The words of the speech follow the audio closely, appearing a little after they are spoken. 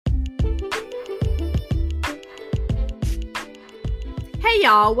Hey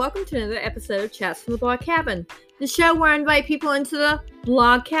y'all, welcome to another episode of Chats from the Blog Cabin, the show where I invite people into the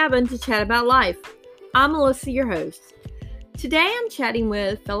blog cabin to chat about life. I'm Melissa, your host. Today I'm chatting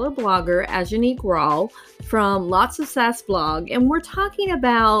with fellow blogger Azanique Rawl from Lots of Sass blog, and we're talking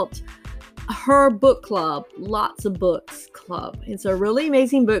about her book club, Lots of Books Club. It's a really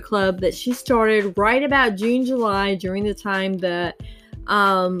amazing book club that she started right about June, July, during the time that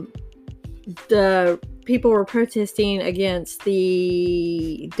the people were protesting against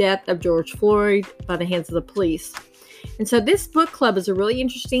the death of George Floyd by the hands of the police. And so this book club is a really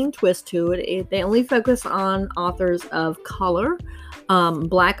interesting twist to it. They only focus on authors of color,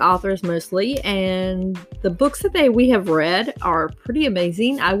 Black authors mostly, and the books that we have read are pretty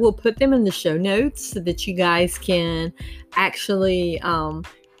amazing. I will put them in the show notes so that you guys can actually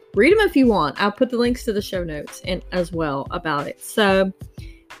read them if you want. I'll put the links to the show notes and as well about it. So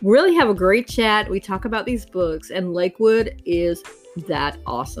really have a great chat. We talk about these books, and Lakewood is that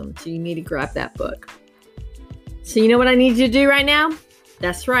awesome. So you need to grab that book. So you know what I need you to do right now?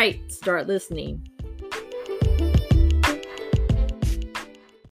 That's right. Start listening.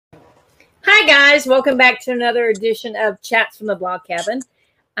 Hi guys. Welcome back to another edition of Chats from the Blog Cabin.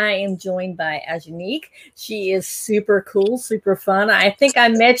 I am joined by Azanique. She is super cool, super fun. I think I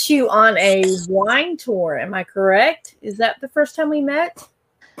met you on a wine tour. Am I correct? Is that the first time we met?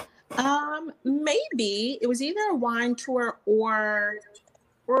 Maybe it was either a wine tour or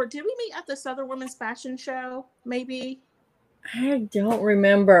did we meet at the Southern Women's Fashion Show? Maybe. I don't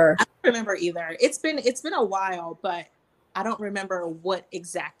remember. I don't remember either. It's been a while, but I don't remember what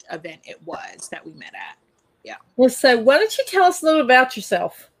exact event it was that we met at. Yeah. Well, so why don't you tell us a little about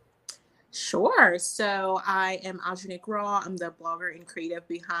yourself? Sure. So I am Azanique Rawl. I'm the blogger and creative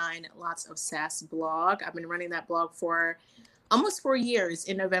behind Lots of Sass blog. I've been running that blog for almost 4 years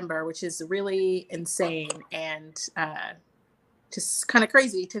in November, which is really insane and just kind of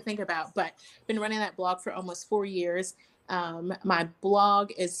crazy to think about. But been running that blog for almost 4 years. My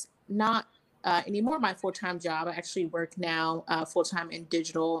blog is not anymore my full-time job. I actually work now full-time in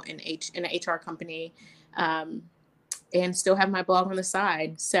digital in an HR company, and still have my blog on the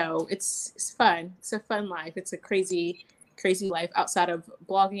side. So it's fun. It's a fun life. It's a crazy life outside of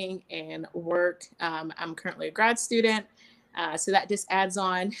blogging and work. I'm currently a grad student. So that just adds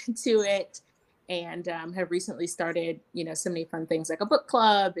on to it, and have recently started, so many fun things like a book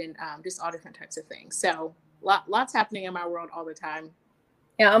club and just all different types of things. So lots happening in my world all the time.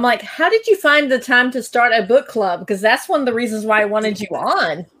 Yeah, I'm like, how did you find the time to start a book club? Because that's one of the reasons why I wanted you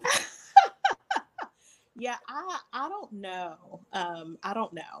on. Yeah, I don't know. I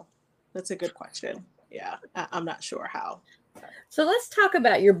don't know. That's a good question. Yeah, I'm not sure how. So let's talk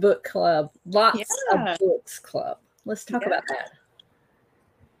about your book club, Lots of Books Club. Let's talk about that.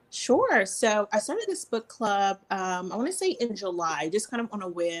 Sure. So I started this book club, I want to say in July, just kind of on a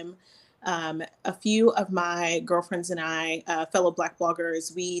whim. A few of my girlfriends and I, fellow Black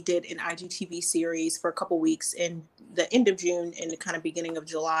bloggers, we did an IGTV series for a couple weeks in the end of June and the kind of beginning of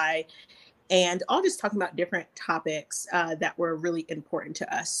July, and all just talking about different topics that were really important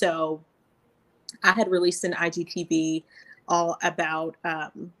to us. So I had released an IGTV all about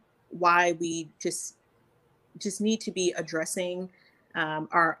why we just need to be addressing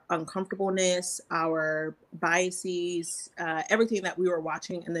our uncomfortableness, our biases, everything that we were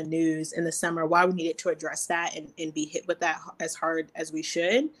watching in the news in the summer, why we needed to address that and be hit with that as hard as we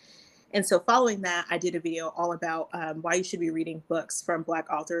should. And so following that, I did a video all about why you should be reading books from Black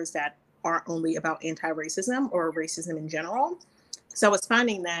authors that aren't only about anti-racism or racism in general. So I was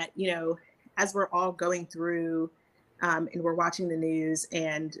finding that, as we're all going through and we're watching the news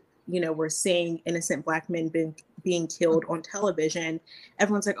and we're seeing innocent Black men being killed on television,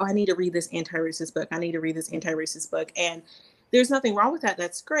 everyone's like, oh, I need to read this anti-racist book. I need to read this anti-racist book. And there's nothing wrong with that.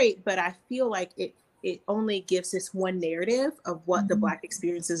 That's great. But I feel like it only gives this one narrative of what the Black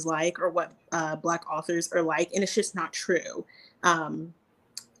experience is like or what Black authors are like. And it's just not true.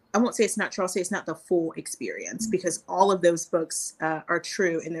 I won't say it's not true. I'll say it's not the full experience, because all of those books are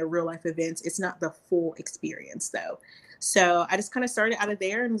true in their real life events. It's not the full experience though. So I just kind of started out of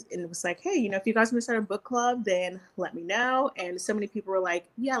there and it was like, hey, if you guys want to start a book club, then let me know. And so many people were like,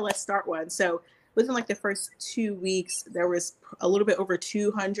 yeah, let's start one. So within like the first 2 weeks, there was a little bit over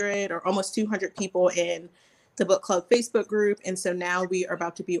 200 or almost 200 people in the book club Facebook group. And so now we are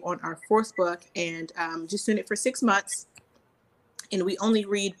about to be on our 4th book and just doing it for 6 months. And we only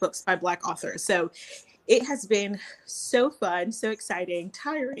read books by Black authors. So it has been so fun, so exciting,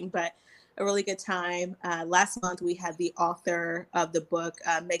 tiring, but a really good time. Last month, we had the author of the book,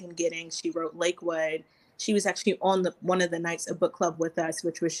 Megan Giddings. She wrote Lakewood. She was actually on one of the nights of book club with us,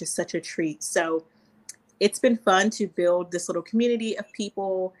 which was just such a treat. So it's been fun to build this little community of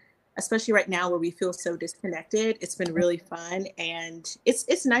people, especially right now where we feel so disconnected. It's been really fun, and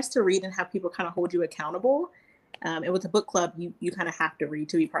it's nice to read and have people kind of hold you accountable. And with the book club, you kind of have to read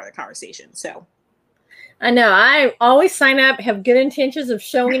to be part of the conversation. So I know. I always sign up, have good intentions of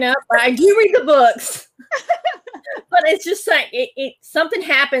showing up, but I do read the books. But it's just like something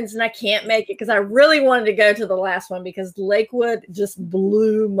happens and I can't make it because I really wanted to go to the last one because Lakewood just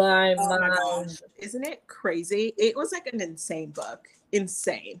blew my mind. My gosh, isn't it crazy? It was like an insane book.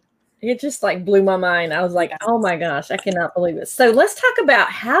 Insane. It just like blew my mind. I was like, oh my gosh, I cannot believe it. So let's talk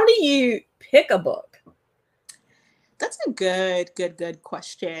about how do you pick a book? That's a good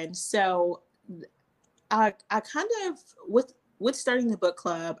question. So I kind of with starting the book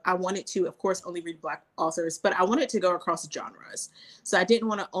club, I wanted to, of course, only read Black authors, but I wanted to go across genres. So I didn't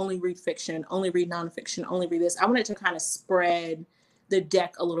want to only read fiction, only read nonfiction, only read this. I wanted to kind of spread the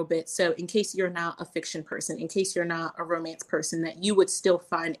deck a little bit. So in case you're not a fiction person, in case you're not a romance person, that you would still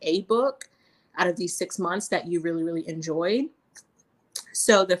find a book out of these 6 months that you really, really enjoyed.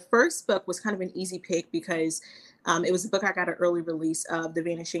 So the first book was kind of an easy pick because it was a book I got an early release of, The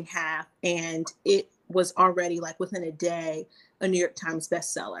Vanishing Half, and it was already like within a day a New York Times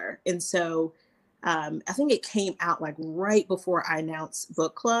bestseller. And so I think it came out like right before I announced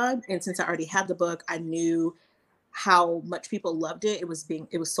book club. And since I already had the book, I knew how much people loved it. It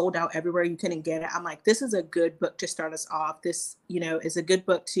was sold out everywhere. You couldn't get it. I'm like, this is a good book to start us off. This, is a good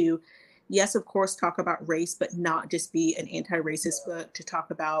book to, yes, of course, talk about race, but not just be an anti-racist book, to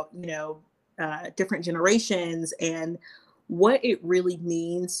talk about, different generations and what it really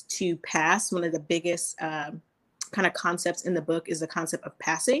means to pass. One of the biggest kind of concepts in the book is the concept of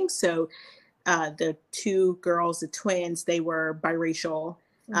passing. So the two girls, the twins, they were biracial,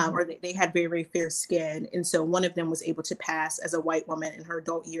 or they had very, very fair skin. And so one of them was able to pass as a white woman in her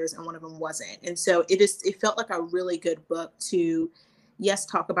adult years, and one of them wasn't. And so it felt like a really good book to, yes,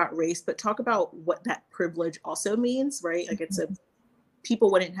 talk about race, but talk about what that privilege also means, right? Like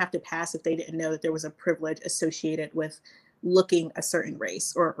people wouldn't have to pass if they didn't know that there was a privilege associated with looking a certain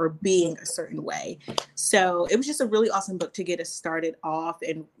race or being a certain way. So it was just a really awesome book to get us started off.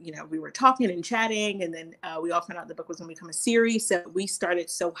 And, we were talking and chatting, and then we all found out the book was going to become a series. So we started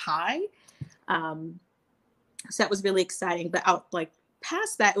so high. So that was really exciting. But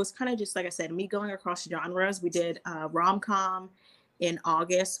past that, it was kind of just, like I said, me going across genres. We did rom-com in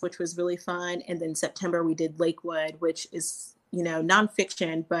August, which was really fun. And then September, we did Lakewood, which is,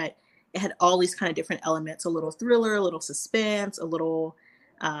 nonfiction, but it had all these kind of different elements, a little thriller, a little suspense, a little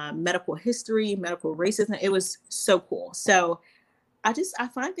medical history, medical racism. It was so cool. So I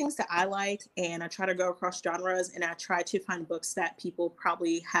find things that I like, and I try to go across genres, and I try to find books that people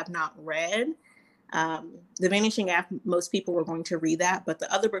probably have not read. The Vanishing Half, most people were going to read that, but the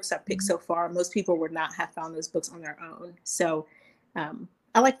other books I've picked so far, most people would not have found those books on their own. So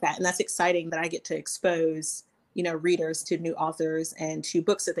I like that. And that's exciting that I get to expose readers to new authors and to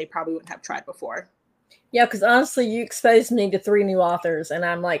books that they probably wouldn't have tried before. Yeah, because honestly, you exposed me to 3 new authors, and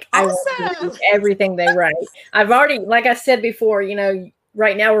I'm like, awesome. I want to read everything they write. I've already, like I said before,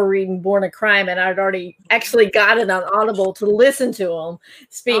 right now we're reading Born a Crime, and I'd already actually got it on Audible to listen to them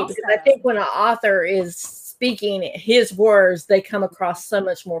speak. Awesome. Because I think when an author is speaking his words, they come across so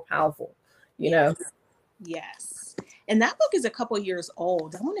much more powerful, Yes. And that book is a couple years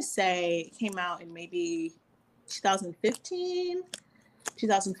old. I want to say it came out in maybe 2015,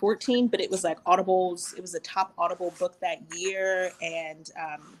 2014, but it was like Audible's, it was a top Audible book that year, and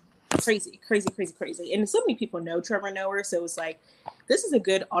crazy. And so many people know Trevor Noah, so it was like, this is a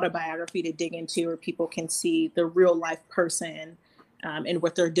good autobiography to dig into where people can see the real life person and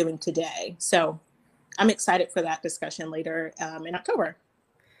what they're doing today. So I'm excited for that discussion later in October.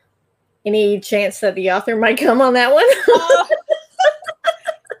 Any chance that the author might come on that one?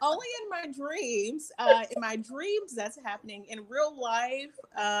 Only in my dreams. In my dreams, that's happening. In real life,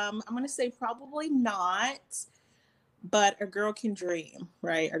 I'm going to say probably not. But a girl can dream,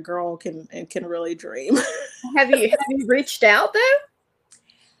 right? A girl can really dream. Have you reached out though?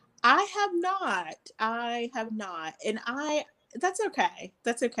 I have not, and that's okay.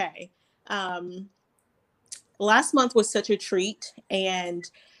 That's okay. Last month was such a treat, and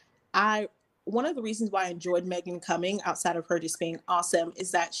one of the reasons why I enjoyed Megan coming, outside of her just being awesome, is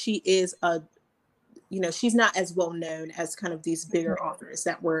that she is she's not as well known as kind of these bigger authors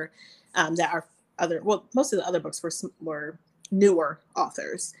that are most of the other books were newer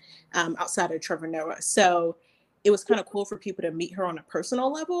authors outside of Trevor Noah. So it was kind of cool for people to meet her on a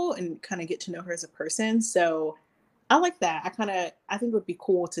personal level and kind of get to know her as a person. So I like that. I think it would be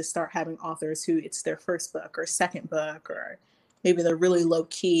cool to start having authors who it's their first book or second book, or maybe they're really low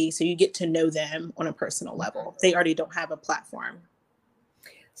key. So you get to know them on a personal level. They already don't have a platform.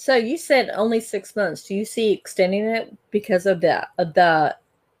 So you said only 6 months. Do you see extending it because of the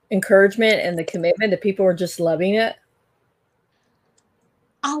encouragement and the commitment that people are just loving it?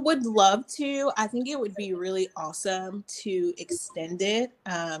 I would love to. I think it would be really awesome to extend it.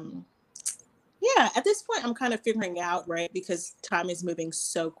 Yeah, at this point, I'm kind of figuring out, right? Because time is moving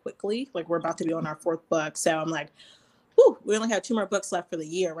so quickly. Like we're about to be on our 4th book. So I'm like, whew, we only have 2 more books left for the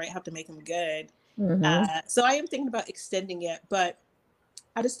year, right? Have to make them good. So I am thinking about extending it, but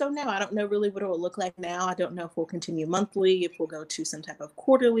I just don't know. I don't know really what it will look like now. I don't know if we'll continue monthly, if we'll go to some type of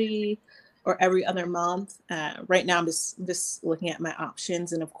quarterly or every other month. Right now, I'm just looking at my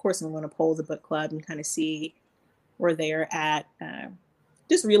options. And of course, I'm going to poll the book club and kind of see where they're at.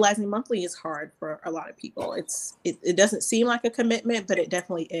 Just realizing monthly is hard for a lot of people. It doesn't seem like a commitment, but it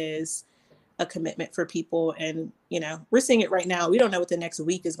definitely is a commitment for people. And, we're seeing it right now. We don't know what the next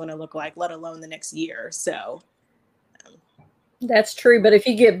week is going to look like, let alone the next year. So that's true. But if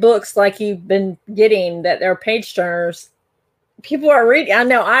you get books like you've been getting that are page turners, people are reading. I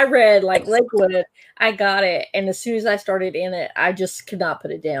know I read like Lakewood. I got it. And as soon as I started in it, I just could not put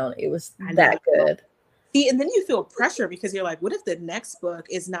it down. It was that good. See, and then you feel pressure because you're like, what if the next book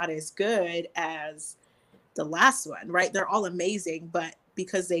is not as good as the last one, right? They're all amazing, but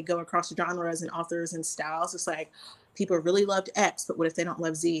because they go across genres and authors and styles, it's like people really loved X, but what if they don't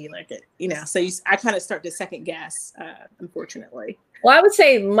love Z? So I kind of start to second guess, unfortunately. Well, I would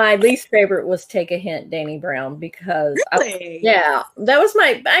say my least favorite was Take a Hint, Danny Brown, because really? that was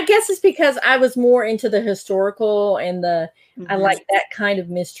I guess it's because I was more into the historical and I like that kind of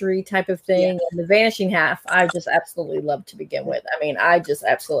mystery type of thing. Yeah. And The Vanishing Half, I just absolutely loved to begin with. I mean, that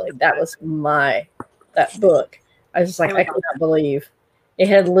was that book. I was just like, I could not believe it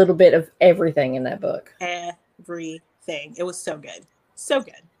had a little bit of everything in that book. Everything. It was so good. So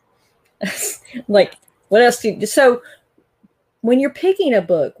good. Like, what else so when you're picking a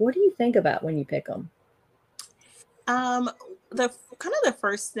book, what do you think about when you pick them? The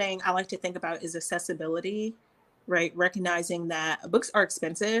first thing I like to think about is accessibility, right? Recognizing that books are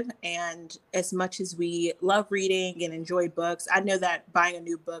expensive, and as much as we love reading and enjoy books, I know that buying a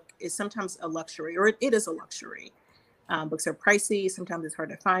new book is sometimes a luxury, or it is a luxury. Books are pricey. Sometimes it's hard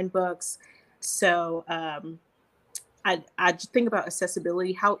to find books. So I think about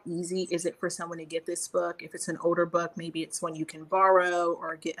accessibility. How easy is it for someone to get this book? If it's an older book, maybe it's one you can borrow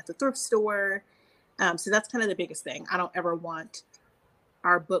or get at the thrift store. So that's kind of the biggest thing. I don't ever want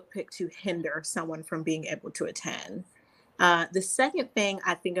our book pick to hinder someone from being able to attend. The second thing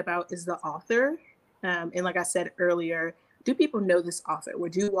I think about is the author. And like I said earlier, do people know this author?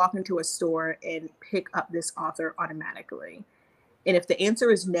 Would you walk into a store and pick up this author automatically? And if the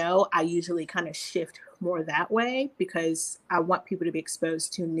answer is no, I usually kind of shift more that way because I want people to be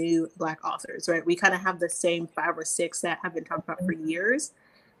exposed to new Black authors, right? We kind of have the same 5 or 6 that have been talked about for years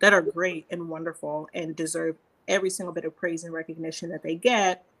that are great and wonderful and deserve every single bit of praise and recognition that they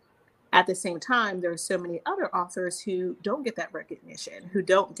get. At the same time, there are so many other authors who don't get that recognition, who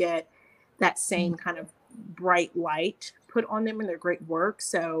don't get that same kind of bright light put on them in their great work.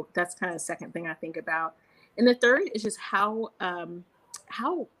 So that's kind of the second thing I think about. And the third is just how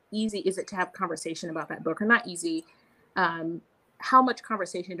easy is it to have conversation about that book, or not easy? How much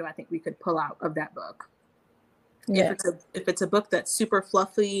conversation do I think we could pull out of that book? Yeah. If it's a book that's super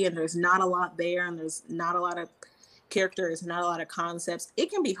fluffy and there's not a lot there and there's not a lot of characters, not a lot of concepts,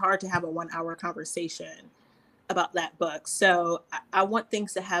 it can be hard to have a 1-hour conversation about that book. So I want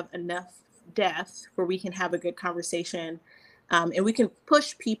things to have enough depth where we can have a good conversation. And we can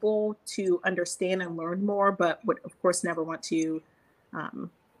push people to understand and learn more, but would, of course, never want to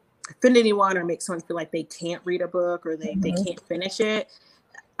offend anyone or make someone feel like they can't read a book or they can't finish it.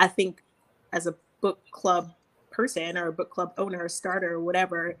 I think as a book club person or a book club owner or starter or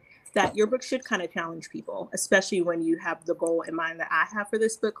whatever, that your book should kind of challenge people, especially when you have the goal in mind that I have for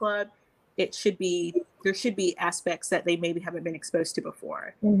this book club. There should be aspects that they maybe haven't been exposed to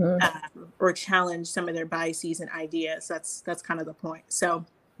before, or challenge some of their biases and ideas. That's kind of the point. So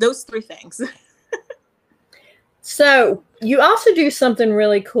those 3 things. So you also do something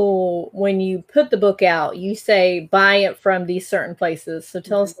really cool when you put the book out. You say buy it from these certain places. So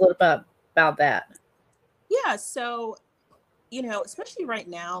tell us a little about that. Yeah. So, especially right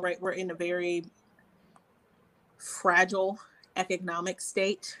now, right, we're in a very fragile economic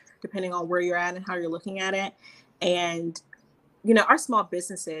state, depending on where you're at and how you're looking at it. And, our small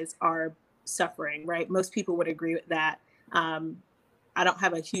businesses are suffering, right? Most people would agree with that. I don't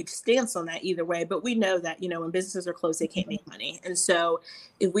have a huge stance on that either way, but we know that, when businesses are closed, they can't make money. And so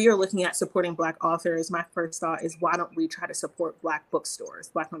if we are looking at supporting Black authors, my first thought is, why don't we try to support Black bookstores,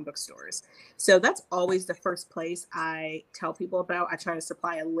 Black-owned bookstores? So that's always the first place I tell people about. I try to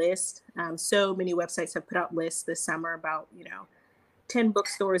supply a list. So many websites have put out lists this summer about, 10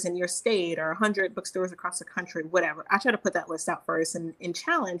 bookstores in your state or 100 bookstores across the country, whatever. I try to put that list out first and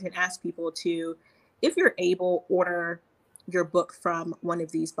challenge and ask people to, if you're able, order your book from one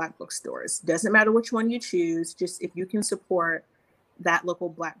of these Black bookstores. Doesn't matter which one you choose, just if you can support that local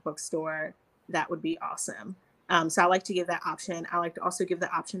Black bookstore, that would be awesome. So I like to give that option. I like to also give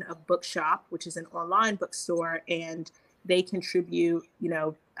the option of Bookshop, which is an online bookstore, and they contribute,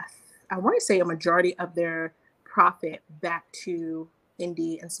 I want to say a majority of their profit back to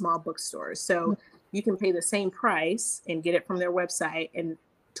indie and small bookstores. So you can pay the same price and get it from their website, and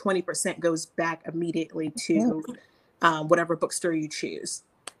 20% goes back immediately to whatever bookstore you choose.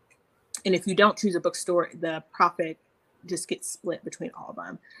 And if you don't choose a bookstore, the profit just gets split between all of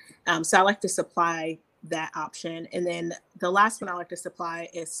them. So I like to supply that option. And then the last one I like to supply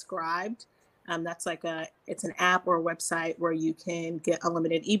is Scribed. That's it's an app or a website where you can get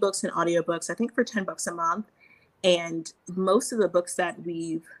unlimited ebooks and audiobooks, I think for $10 a month. And most of the books that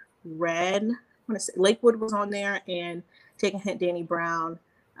we've read, I want to say Lakewood was on there, and Take a Hint, Danny Brown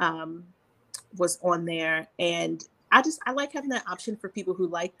was on there. And I like having that option for people who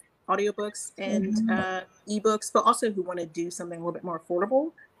like audiobooks and ebooks, but also who want to do something a little bit more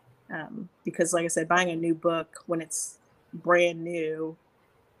affordable. Because like I said, buying a new book when it's brand new,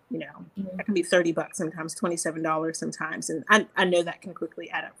 that can be $30 sometimes, $27 sometimes. And I know that can quickly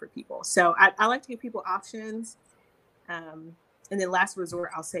add up for people. So I like to give people options. And then last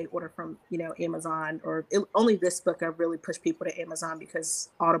resort, I'll say order from, Amazon, or only this book I've really pushed people to Amazon because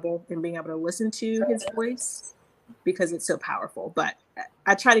Audible and being able to listen to his voice, because it's so powerful. But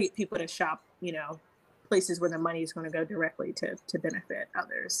I try to get people to shop, places where the money is going to go directly to benefit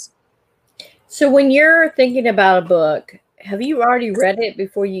others. So when you're thinking about a book, have you already read it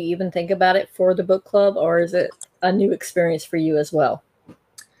before you even think about it for the book club, or is it a new experience for you as well?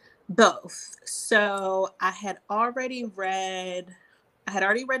 Both. So I had already read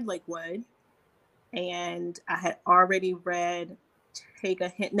Lakewood, and I had already read Take a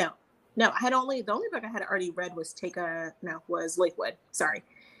Hint. No, the only book I had already read was was Lakewood. Sorry.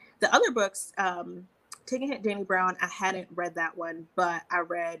 The other books, Take a Hint, Danny Brown, I hadn't read that one, but I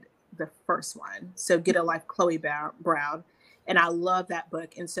read the first one. So Get a Life, Chloe Brown. And I love that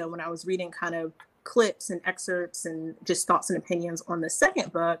book. And so when I was reading kind of clips and excerpts and just thoughts and opinions on the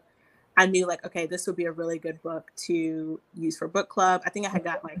second book, I knew okay, this would be a really good book to use for book club. I think I had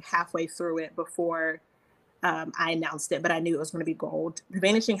got halfway through it before I announced it, but I knew it was going to be gold. The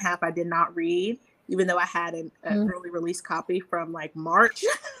Vanishing Half I did not read, even though I had an early release copy from March.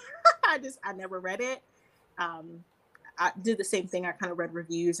 I never read it. I did the same thing. I kind of read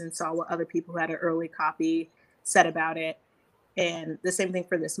reviews and saw what other people who had an early copy said about it. And the same thing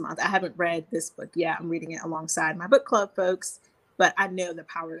for this month. I haven't read this book yet. I'm reading it alongside my book club folks, but I know the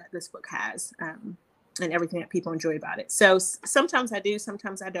power that this book has and everything that people enjoy about it. So sometimes I do,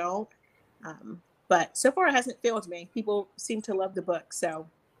 sometimes I don't. But so far it hasn't failed me. People seem to love the book. So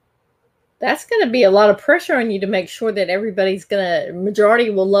that's going to be a lot of pressure on you to make sure that majority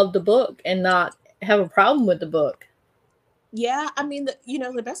will love the book and not have a problem with the book. Yeah, I mean,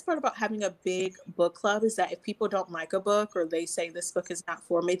 the best part about having a big book club is that if people don't like a book, or they say this book is not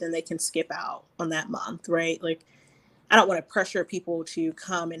for me, then they can skip out on that month, right? I don't want to pressure people to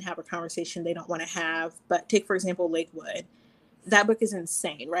come and have a conversation they don't want to have. But take, for example, Lakewood. That book is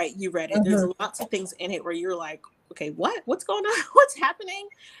insane, right? You read it. There's lots of things in it where you're like, okay, what's going on? What's happening?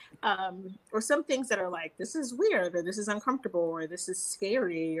 Or some things that are this is weird, or this is uncomfortable, or this is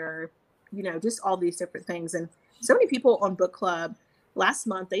scary, or, just all these different things. And so many people on book club last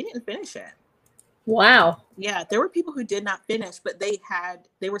month, they didn't finish it. Wow. Yeah, there were people who did not finish, but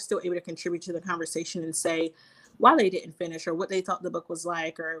they were still able to contribute to the conversation and say why they didn't finish, or what they thought the book was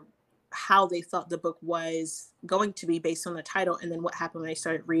like, or how they thought the book was going to be based on the title, and then what happened when they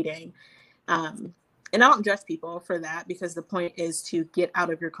started reading. And I don't judge people for that, because the point is to get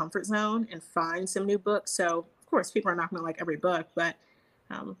out of your comfort zone and find some new books. So of course people are not going to like every book, but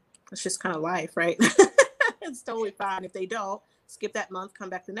it's just kind of life, right? It's totally fine if they don't. Skip that month, come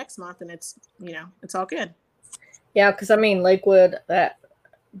back the next month, and it's all good. Yeah, because Lakewood,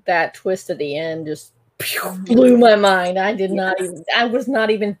 that twist at the end just blew my mind. I was not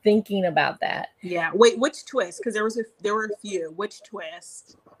even thinking about that. Yeah. Wait, which twist? Because there were a few. Which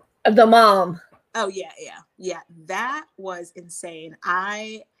twist? The mom. Oh yeah. That was insane.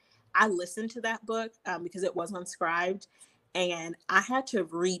 I listened to that book because it was unscribed, And I had to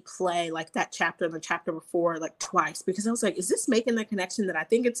replay like that chapter and the chapter before like twice because I was like, is this making the connection that I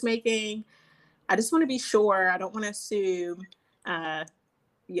think it's making? I just want to be sure. I don't want to assume. Uh,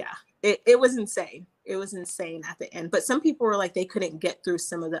 yeah, it was insane. It was insane at the end. But some people were like, they couldn't get through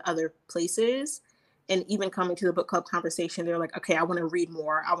some of the other places. And even coming to the book club conversation, they're like, okay, I want to read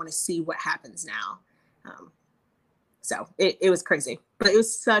more. I want to see what happens now. So it was crazy, but it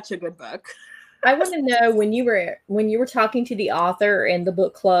was such a good book. I want to know when you were talking to the author and the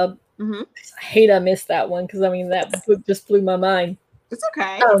book club. Mm-hmm. I hate I missed that one because I mean that book just blew my mind. It's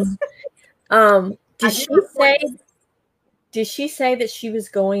okay. Did she say that she was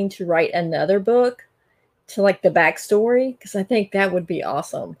going to write another book to like the backstory? Because I think that would be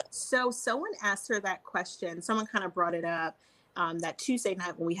awesome. So someone asked her that question. Someone kind of brought it up that Tuesday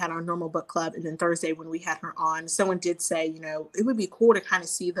night when we had our normal book club, and then Thursday when we had her on. Someone did say, you know, it would be cool to kind of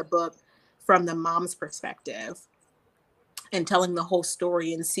see the book from the mom's perspective and telling the whole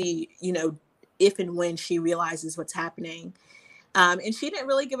story and see, you know, if and when she realizes what's happening. And she didn't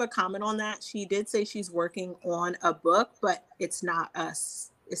really give a comment on that. She did say she's working on a book, but it's not a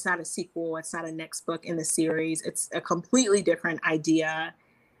sequel. It's not a next book in the series. It's a completely different idea.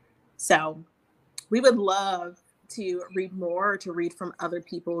 So we would love to read more, or to read from other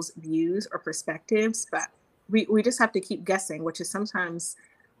people's views or perspectives, but we just have to keep guessing, which is sometimes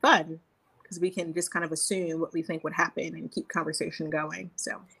fun because we can just kind of assume what we think would happen and keep conversation going.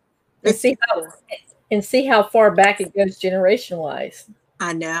 So and see how far back it goes generation wise.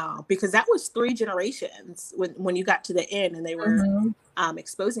 I know, because that was 3 generations when you got to the end and they were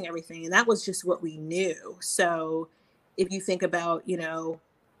exposing everything, and that was just what we knew. So if you think about, you know,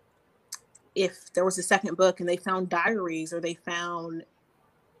 if there was a second book and they found diaries or they found,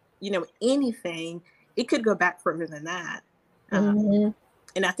 you know, anything, it could go back further than that. And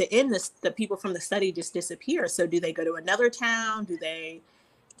at the end, the people from the study just disappear. So do they go to another town? Do they,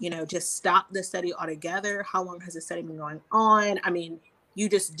 you know, just stop the study altogether? How long has the study been going on? I mean, you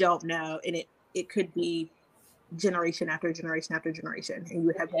just don't know. And it could be generation after generation after generation, and you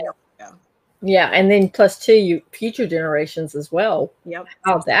would have no idea. Yeah, and then plus 2, future generations as well. Yep.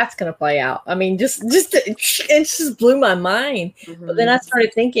 How that's going to play out. I mean, it just blew my mind. But then I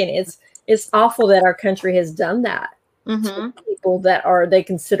started thinking, it's awful that our country has done that to people that they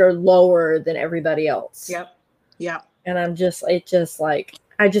consider lower than everybody else. Yep. Yep. And I just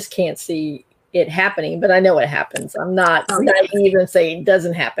can't see it happening, but I know it happens. I'm not naive and say it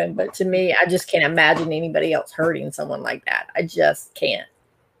doesn't happen, but to me, I just can't imagine anybody else hurting someone like that. I just can't.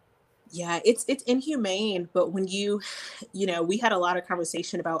 Yeah, it's inhumane. But when you know, we had a lot of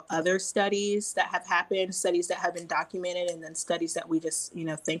conversation about other studies that have happened, studies that have been documented, and then studies that we just, you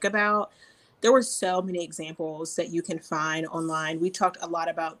know, think about. There were so many examples that you can find online. We talked a lot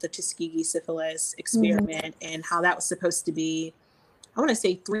about the Tuskegee syphilis experiment and how that was supposed to be, I want to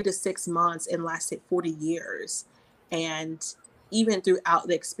say 3 to 6 months and lasted 40 years. And even throughout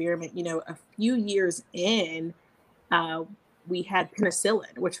the experiment, you know, a few years in, we had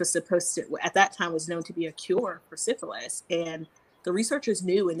penicillin, which was supposed to, at that time, was known to be a cure for syphilis. And the researchers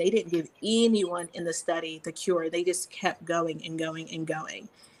knew, and they didn't give anyone in the study the cure. They just kept going and going and going.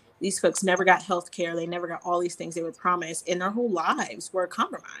 These folks never got health care. They never got all these things they were promised, and their whole lives were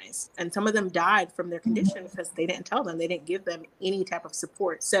compromised. And some of them died from their condition because they didn't tell them. They didn't give them any type of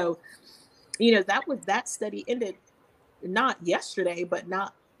support. So, you know, that study ended not yesterday, but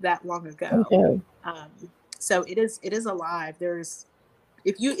not that long ago. Okay. So it is alive. There's,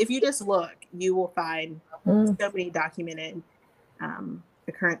 if you just look, you will find so many documented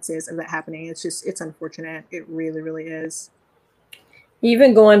occurrences of that happening. It's unfortunate. It really, really is.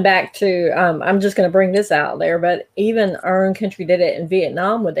 Even going back to, I'm just going to bring this out there, but even our own country did it in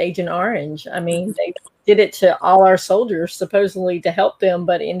Vietnam with Agent Orange. I mean, they did it to all our soldiers, supposedly to help them,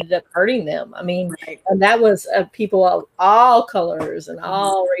 but ended up hurting them. I mean, and that was people of all colors and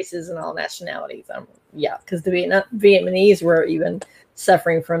all races and all nationalities. Yeah, because the Vietnamese were even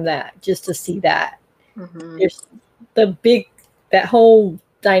suffering from that. Just to see that, there's that whole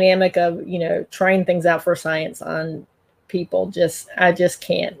dynamic of, you know, trying things out for science on people. I just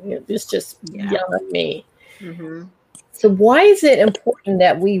can't. It's just beyond me. So why is it important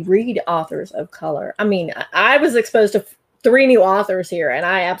that we read authors of color? I mean, I was exposed to 3 new authors here, and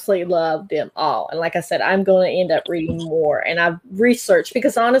I absolutely love them all. And like I said, I'm going to end up reading more. And I've researched,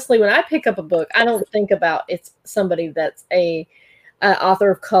 because honestly, when I pick up a book, I don't think about it's somebody that's a author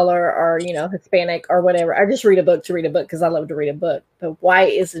of color or, you know, Hispanic or whatever. I just read a book to read a book because I love to read a book. But why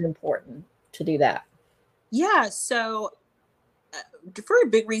is it important to do that? Yeah, so for a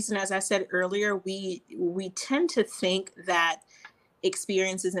big reason, as I said earlier, we tend to think that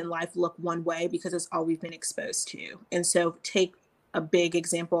experiences in life look one way because it's all we've been exposed to. And so take a big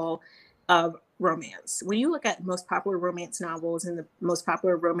example of romance. When you look at most popular romance novels and the most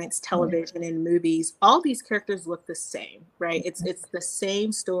popular romance television and movies, all these characters look the same, right? It's the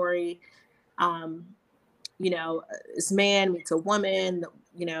same story. You know, this man meets a woman,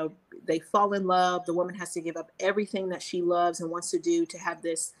 you know, they fall in love. The woman has to give up everything that she loves and wants to do to have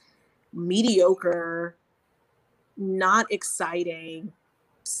this mediocre, not exciting,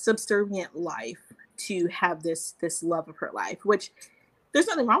 subservient life to have this love of her life, which there's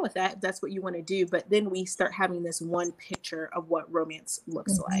nothing wrong with that if that's what you want to do. But then we start having this one picture of what romance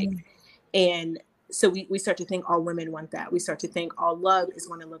looks like. And so we start to think all women want that. We start to think all love is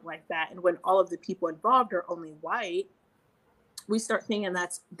going to look like that. And when all of the people involved are only white, we start thinking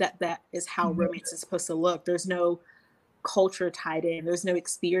that is how romance is supposed to look. There's no culture tied in. There's no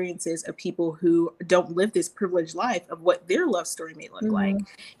experiences of people who don't live this privileged life of what their love story may look like.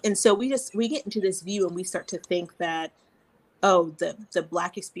 And so we get into this view and we start to think that, oh, the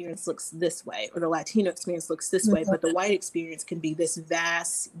Black experience looks this way, or the Latino experience looks this way, but the white experience can be this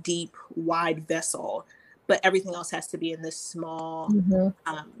vast, deep, wide vessel, but everything else has to be in this small thing.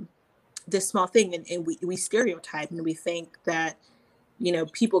 And we stereotype and we think that, you know,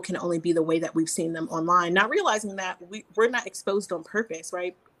 people can only be the way that we've seen them online, not realizing that we're not exposed on purpose,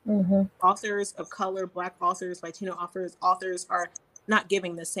 right? Authors of color, Black authors, Latino authors are not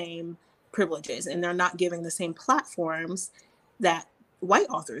giving the same privileges, and they're not giving the same platforms that white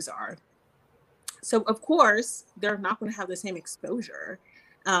authors are. So of course they're not going to have the same exposure.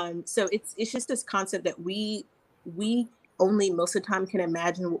 So it's just this concept that we only most of the time can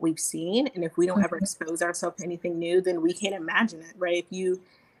imagine what we've seen. And if we don't ever expose ourselves to anything new, then we can't imagine it, right? If you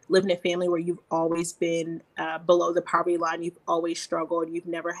live in a family where you've always been below the poverty line, you've always struggled, you've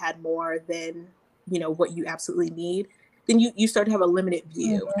never had more than, you know, what you absolutely need, then you start to have a limited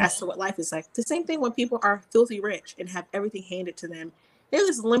view as to what life is like. The same thing when people are filthy rich and have everything handed to them. They have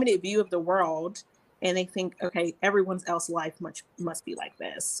this limited view of the world, and they think, okay, everyone else's life must be like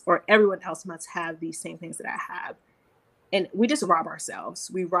this, or everyone else must have these same things that I have. And we just rob ourselves.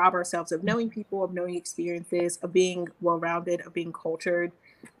 We rob ourselves of knowing people, of knowing experiences, of being well-rounded, of being cultured.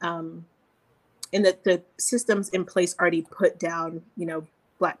 And that the systems in place already put down, you know,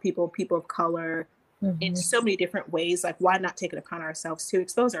 Black people, people of color, in so many different ways. Like, why not take it upon ourselves to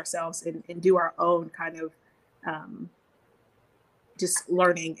expose ourselves and do our own kind of just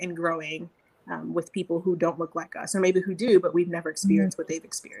learning and growing with people who don't look like us, or maybe who do, but we've never experienced what they've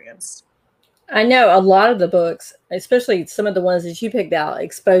experienced. I know a lot of the books, especially some of the ones that you picked out,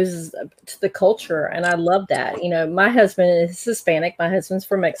 exposes to the culture. And I love that. You know, my husband is Hispanic. My husband's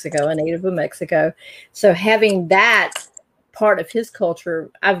from Mexico, a native of Mexico. So having that part of his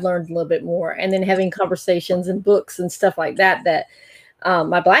culture, I've learned a little bit more. And then having conversations and books and stuff like that,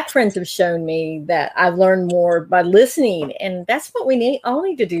 my Black friends have shown me that I've learned more by listening. And that's what we all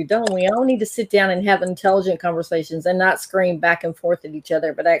need to do, don't we? All need to sit down and have intelligent conversations and not scream back and forth at each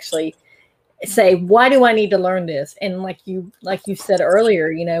other, but actually say, why do I need to learn this? And like you said earlier,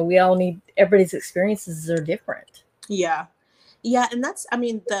 you know, everybody's experiences are different. Yeah. Yeah. And that's, I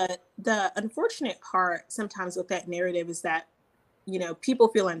mean, the unfortunate part sometimes with that narrative is that, you know, people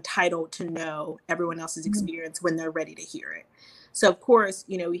feel entitled to know everyone else's experience when they're ready to hear it. So of course,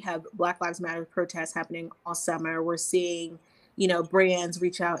 you know, we have Black Lives Matter protests happening all summer. We're seeing, you know, brands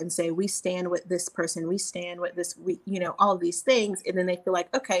reach out and say, we stand with this person, we stand with this, you know, all of these things. And then they feel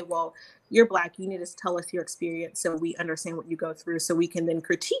like, okay, well, you're Black, you need to tell us your experience so we understand what you go through, so we can then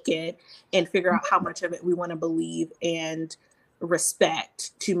critique it and figure out how much of it we want to believe and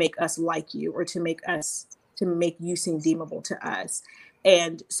respect to make us like you, or to make you seem deemable to us.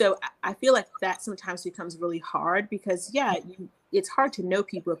 And so I feel like that sometimes becomes really hard because, it's hard to know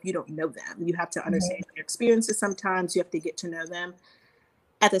people if you don't know them. You have to understand their experiences sometimes. You have to get to know them.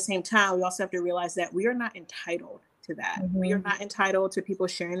 At the same time, we also have to realize that we are not entitled to that. We are not entitled to people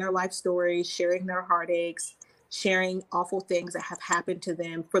sharing their life stories, sharing their heartaches, sharing awful things that have happened to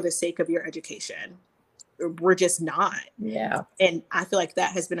them for the sake of your education. We're just not. Yeah. And I feel like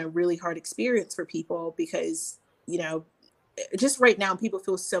that has been a really hard experience for people because, you know, just right now, people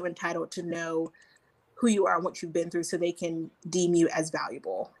feel so entitled to know who you are and what you've been through so they can deem you as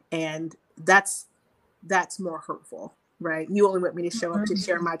valuable. And that's more hurtful, right? You only want me to show up to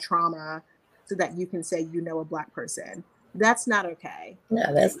share my trauma so that you can say, you know, a Black person. That's not okay.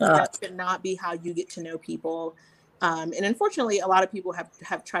 No, that's not. That should not be how you get to know people. And unfortunately, a lot of people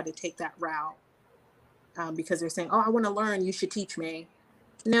have tried to take that route because they're saying, oh, I want to learn, you should teach me.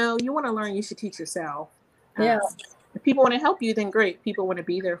 No, you want to learn, you should teach yourself. Yeah. If people want to help you, then great. People want to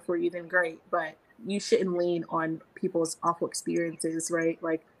be there for you, then great. But you shouldn't lean on people's awful experiences, right?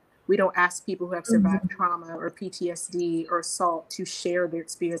 Like, we don't ask people who have survived trauma or PTSD or assault to share their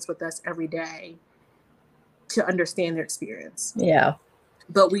experience with us every day to understand their experience. Yeah.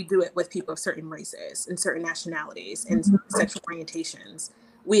 But we do it with people of certain races and certain nationalities and sexual orientations.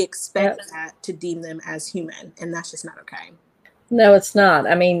 We expect that to deem them as human, and that's just not okay. No, it's not.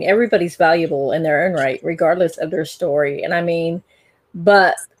 I mean, everybody's valuable in their own right, regardless of their story. And I mean,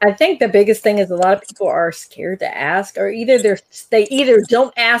 but I think the biggest thing is a lot of people are scared to ask, or they either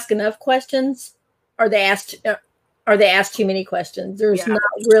don't ask enough questions, or they ask too many questions. There's not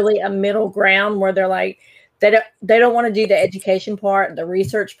really a middle ground where they're like, they don't want to do the education part, the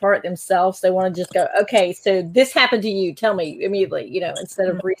research part themselves. They want to just go, okay, so this happened to you. Tell me immediately, instead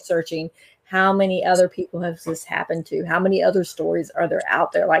of researching how many other people has this happened to, how many other stories are there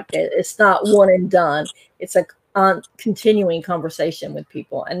out there like that. It's not one and done. It's a continuing conversation with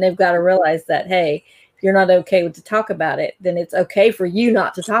people, and they've got to realize that, hey, if you're not okay with to talk about it, then it's okay for you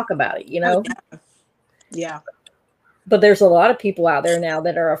not to talk about it. Yeah. But there's a lot of people out there now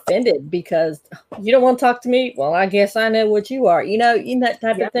that are offended because you don't want to talk to me. Well, I guess I know what you are, that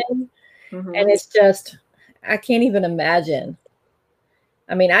type of thing. And it's just, I can't even imagine.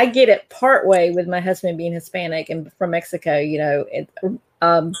 I mean, I get it part way with my husband being Hispanic and from Mexico,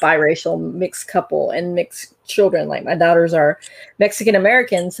 biracial mixed couple and mixed children. Like, my daughters are Mexican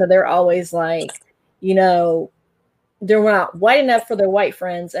American. So they're always like, they're not white enough for their white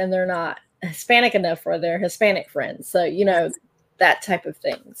friends, and they're not Hispanic enough for their Hispanic friends. So, that type of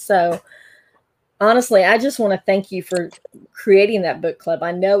thing. So honestly, I just want to thank you for creating that book club.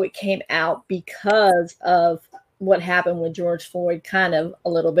 I know it came out because of what happened with George Floyd, kind of a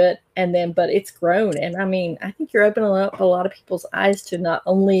little bit, but it's grown. And I mean, I think you're opening up a lot of people's eyes to not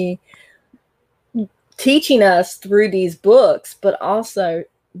only teaching us through these books, but also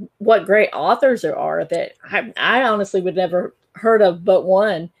what great authors there are that I honestly would never heard of but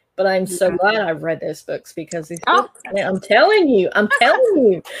one. But I'm so glad I've read those books, because these books, I'm telling you,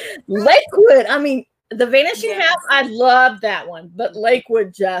 Lakewood. I mean, The Vanishing Half, I love that one, but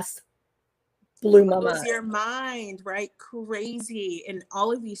Lakewood just blew my mind. Your mind, right? Crazy. And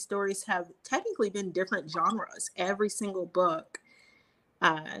all of these stories have technically been different genres. Every single book.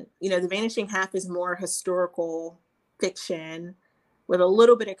 The Vanishing Half is more historical fiction with a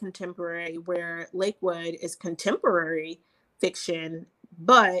little bit of contemporary, where Lakewood is contemporary fiction,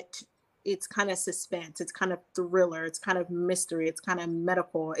 but it's kind of suspense, it's kind of thriller, it's kind of mystery, it's kind of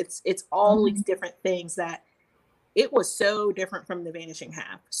medical, it's all these different things that it was so different from The Vanishing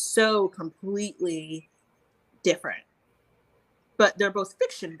Half, so completely different, but they're both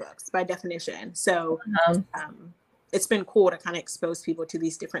fiction books by definition. So it's been cool to kind of expose people to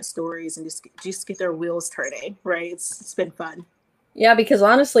these different stories and just get their wheels turning, right? It's been fun. Yeah, because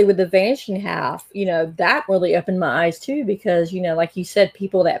honestly, with The Vanishing Half, that really opened my eyes too, because, like you said,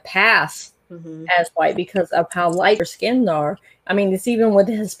 people that pass as white because of how light their skin are. I mean, it's even with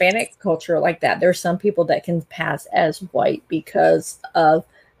the Hispanic culture like that. There's some people that can pass as white because of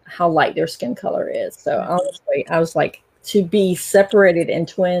how light their skin color is. So honestly, I was like, to be separated in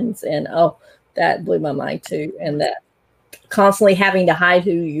twins, and that blew my mind too. And that constantly having to hide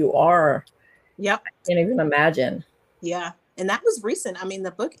who you are. Yep. I can't even imagine. Yeah. And that was recent. I mean,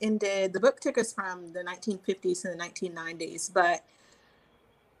 the book took us from the 1950s to the 1990s, but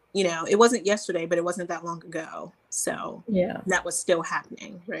it wasn't yesterday, but it wasn't that long ago. So that was still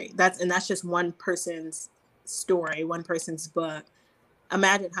happening, right? That's just one person's story, one person's book.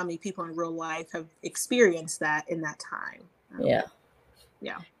 Imagine how many people in real life have experienced that in that time. Yeah.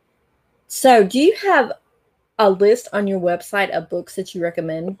 Yeah. So do you have a list on your website of books that you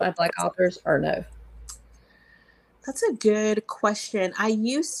recommend by Black authors, or no? That's a good question. I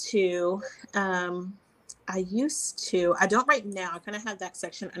used to. I don't right now. I kind of have that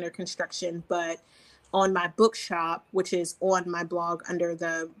section under construction, but on my bookshop, which is on my blog under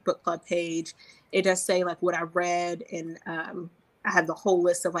the book club page, it does say like what I read, and I have the whole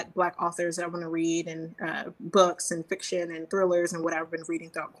list of like Black authors that I want to read, and books and fiction and thrillers and what I've been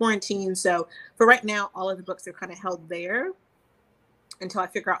reading throughout quarantine. So for right now, all of the books are kind of held there until I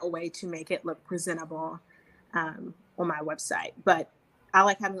figure out a way to make it look presentable on my website. But I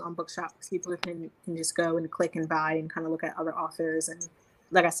like having it on bookshop because people can just go and click and buy and kind of look at other authors. And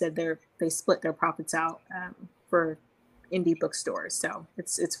like I said, they split their profits out for indie bookstores. So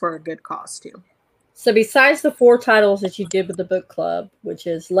it's for a good cause too. So besides the 4 titles that you did with the book club, which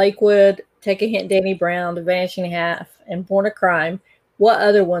is Lakewood, Take a Hint, Danny Brown, The Vanishing Half, and Born a Crime, what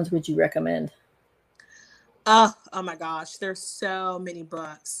other ones would you recommend? Oh my gosh, there's so many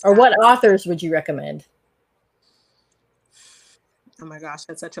books. Or what authors would you recommend? Oh my gosh,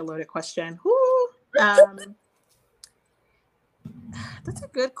 that's such a loaded question. Woo! That's a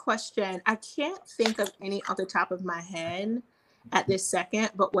good question. I can't think of any off the top of my head at this second,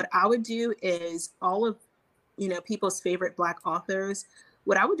 but what I would do is all of, people's favorite Black authors.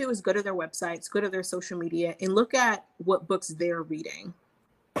 What I would do is go to their websites, go to their social media, and look at what books they're reading.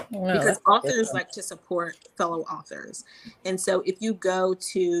 Wow, Because authors like to support fellow authors. And so if you go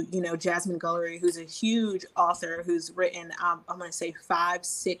to, Jasmine Guillory, who's a huge author who's written, I'm going to say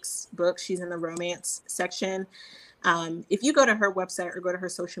 5-6 books. She's in the romance section. If you go to her website or go to her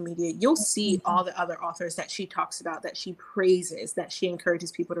social media, you'll see all the other authors that she talks about, that she praises, that she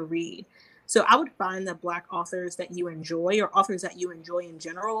encourages people to read. So I would find the Black authors that you enjoy, or authors that you enjoy in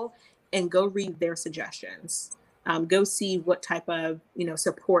general, and go read their suggestions. Go see what type of,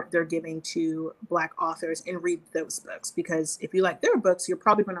 support they're giving to Black authors and read those books. Because if you like their books, you're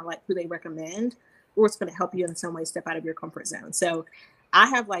probably going to like who they recommend, or it's going to help you in some way step out of your comfort zone. So I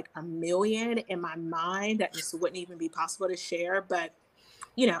have like a million in my mind that just wouldn't even be possible to share. But,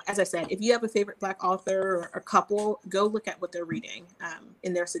 as I said, if you have a favorite Black author or a couple, go look at what they're reading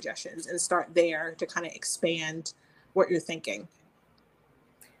in their suggestions and start there to kind of expand what you're thinking.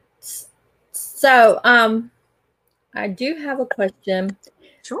 So, I do have a question.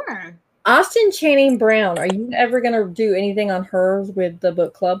 Sure. Austin Channing Brown, are you ever going to do anything on hers with the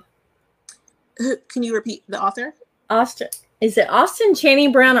book club? Can you repeat the author? Austin. Is it Austin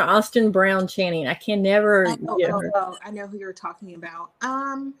Channing Brown or Austin Brown Channing? I can never get her. I know who you're talking about.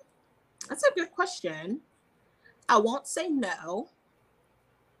 That's a good question. I won't say no,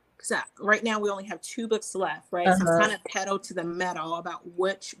 because right now we only have 2 books left, right? So I'm kind of pedal to the metal about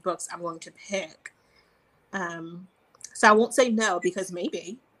which books I'm going to pick. So I won't say no, because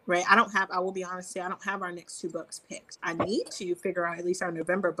maybe, right? I will be honest, I don't have our next 2 books picked. I need to figure out at least our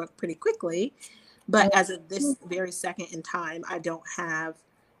November book pretty quickly. But as of this very second in time, I don't have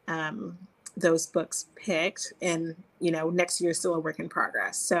those books picked. And, next year is still a work in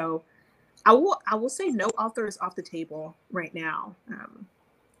progress. So I will say no author is off the table right now.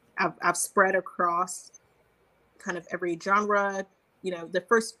 I've spread across kind of every genre. The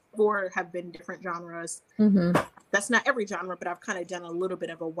first 4 have been different genres. That's not every genre, but I've kind of done a little bit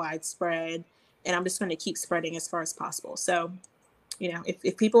of a wide spread, and I'm just going to keep spreading as far as possible. So,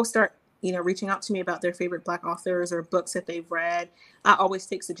 if people start, reaching out to me about their favorite Black authors or books that they've read, I always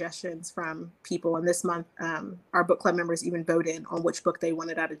take suggestions from people. And this month, our book club members even voted on which book they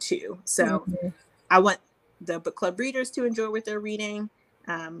wanted out of 2. So I want the book club readers to enjoy what they're reading,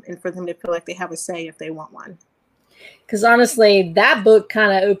 and for them to feel like they have a say if they want one. Because honestly, that book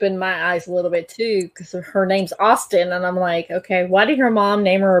kind of opened my eyes a little bit too, because her name's Austin. And I'm like, okay, why did her mom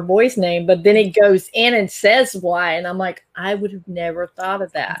name her a boy's name? But then it goes in and says why. And I'm like, I would have never thought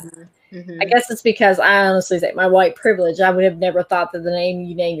of that. I guess it's because I honestly say my white privilege. I would have never thought that the name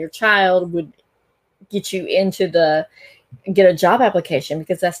you name your child would get you into get a job application,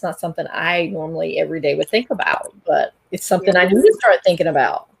 because that's not something I normally every day would think about. But it's something I need to start thinking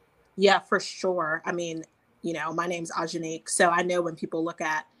about. Yeah, for sure. I mean, my name's Azanique. So I know when people look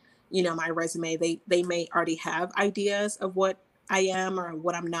at, my resume, they may already have ideas of what I am or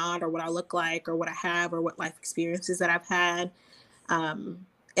what I'm not, or what I look like, or what I have, or what life experiences that I've had.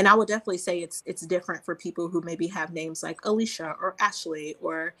 And I would definitely say it's different for people who maybe have names like Alicia or Ashley,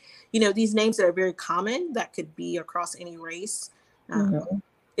 or, these names that are very common that could be across any race.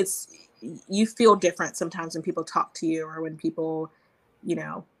 You feel different sometimes when people talk to you, or when people,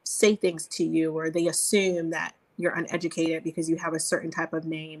 say things to you, or they assume that you're uneducated because you have a certain type of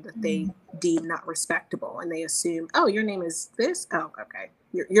name that they deem not respectable. And they assume, oh, your name is this. Oh, okay.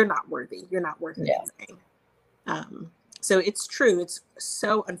 You're not worthy. You're not worth anything. So it's true. It's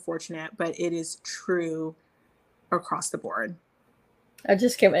so unfortunate, but it is true across the board.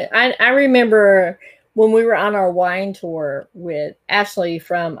 I remember when we were on our wine tour with Ashley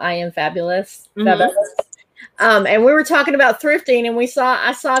from I Am Fabulous. And we were talking about thrifting, and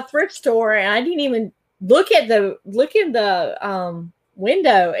I saw a thrift store, and I didn't even look in the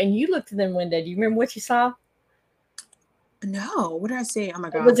window, and you looked in the window. Do you remember what you saw? No, what did I say? Oh my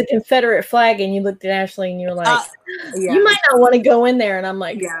God. It was a Confederate flag, and you looked at Ashley and you're like, you might not want to go in there. And I'm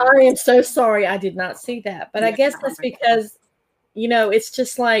like, I am so sorry. I did not see that. But I guess that's because, it's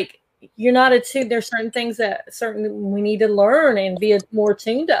just like, you're not attuned. There's certain things that we need to learn and be more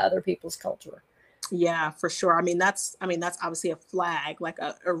attuned to other people's culture. Yeah, for sure. I mean, that's obviously a flag, like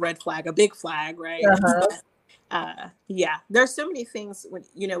a red flag, a big flag, right? Yeah, there's so many things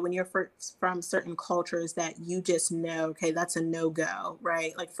when you're from certain cultures that you just know, okay, that's a no-go,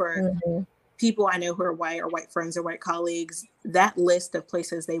 right? Like for people I know who are white, or white friends or white colleagues, that list of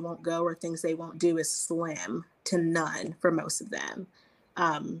places they won't go or things they won't do is slim to none for most of them.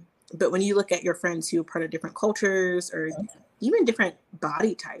 But when you look at your friends who are part of different cultures or even different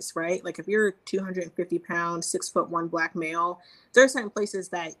body types, right? Like if you're 250 pounds, 6'1" black male, there are certain places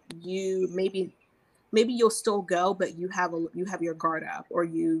that you maybe you'll still go, but you have your guard up, or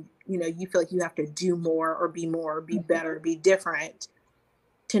you feel like you have to do more or be better, be different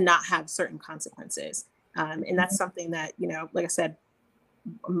to not have certain consequences. And that's something that, like I said,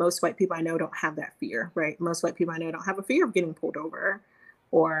 most white people I know don't have that fear, right? Most white people I know don't have a fear of getting pulled over,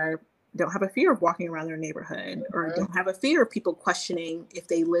 or don't have a fear of walking around their neighborhood, or don't have a fear of people questioning if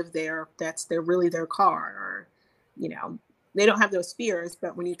they live there, they're really their car, or, they don't have those fears.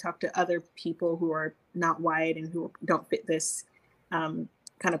 But when you talk to other people who are not white and who don't fit this kind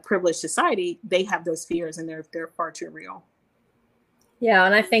of privileged society, they have those fears, and they're far too real. Yeah,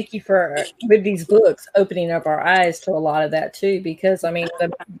 and I thank you for, with these books, opening up our eyes to a lot of that too, because I mean, the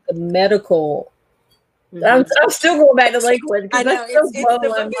medical. I'm still going back to Lakewood. I know the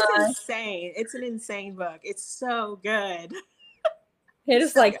book is insane. It's an insane book. It's so good. It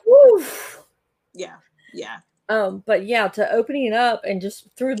is like, woo. Yeah. But yeah, to opening it up and just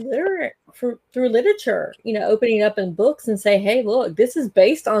through literature, opening up in books and say, hey, look, this is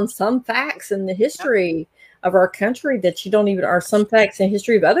based on some facts in the history of our country that you don't even, or some facts in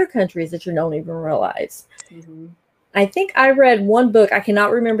history of other countries that you don't even realize. I think I read one book. I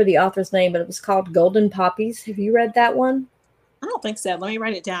cannot remember the author's name, but it was called Golden Poppies. Have you read that one? I don't think so. Let me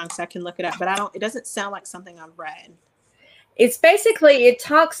write it down so I can look it up. But it doesn't sound like something I've read. It's basically, it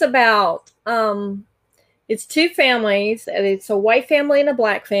talks about, it's two families. It's a white family and a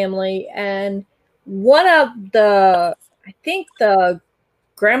black family. And one of I think the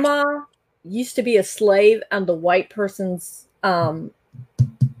grandma used to be a slave on the white person's,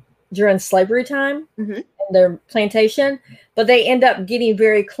 during slavery time in their plantation, but they end up getting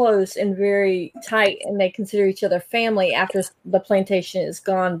very close and very tight, and they consider each other family after the plantation is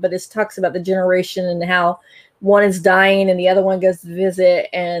gone. But it talks about the generation and how one is dying and the other one goes to visit.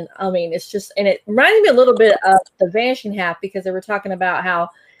 And I mean, it's just, and it reminded me a little bit of The Vanishing Half, because they were talking about how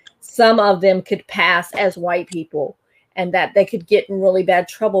some of them could pass as white people, and that they could get in really bad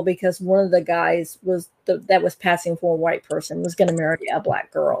trouble because one of the guys that was passing for a white person was going to marry a black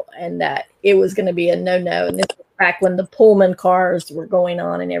girl, and that it was going to be a no-no. And this was back when the Pullman cars were going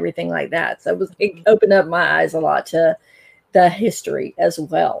on and everything like that. So it opened up my eyes a lot to the history as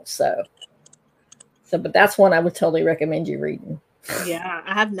well. So, but that's one I would totally recommend you reading. Yeah,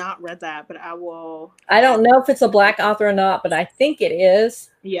 I have not read that, but I will. I don't know if it's a black author or not, but I think it is.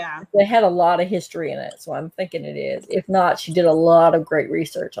 Yeah. It had a lot of history in it, so I'm thinking it is. If not, she did a lot of great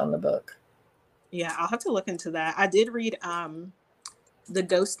research on the book. Yeah, I'll have to look into that. I did read The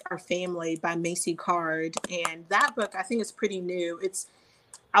Ghost Our Family by Macy Card, and that book I think is pretty new.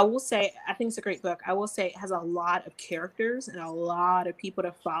 I will say, I think it's a great book. I will say it has a lot of characters and a lot of people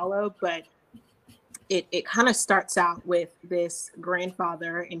to follow, but it kind of starts out with this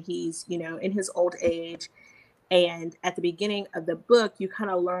grandfather, and he's, in his old age. And at the beginning of the book, you kind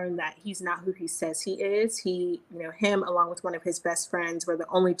of learn that he's not who he says he is. Him along with one of his best friends were the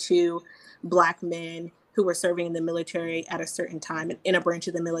only two black men who were serving in the military at a certain time in a branch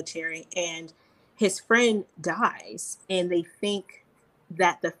of the military. And his friend dies, and they think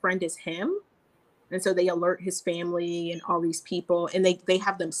that the friend is him. And so they alert his family and all these people, and they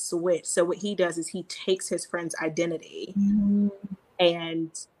have them switch. So what he does is he takes his friend's identity, and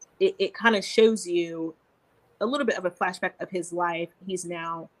it kind of shows you a little bit of a flashback of his life. He's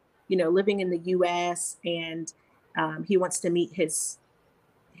now, living in the U.S., and he wants to meet his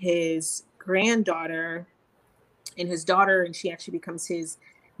granddaughter and his daughter, and she actually becomes his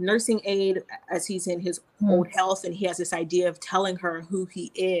nursing aide as he's in his old health, and he has this idea of telling her who he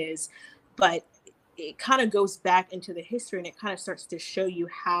is. But it kind of goes back into the history, and it kind of starts to show you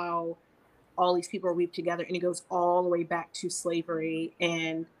how all these people are weaved together, and it goes all the way back to slavery,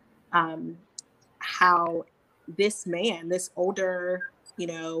 and how this man, this older,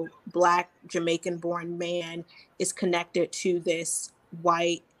 black Jamaican born man, is connected to this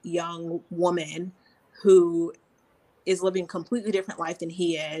white young woman who is living a completely different life than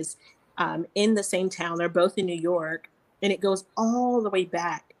he is, in the same town. They're both in New York, and it goes all the way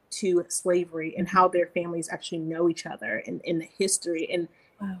back to slavery and how their families actually know each other and in the history. And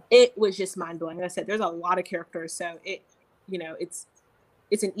it was just mind-blowing. Like I said, there's a lot of characters, so it's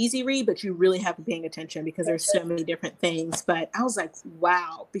an easy read, but you really have to be paying attention because there's so many different things. But I was like,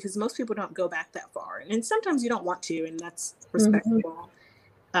 wow, because most people don't go back that far, and sometimes you don't want to, and that's respectable.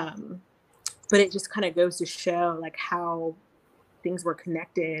 But it just kind of goes to show like how things were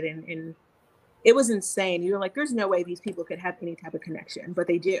connected, and it was insane. You're like, there's no way these people could have any type of connection, but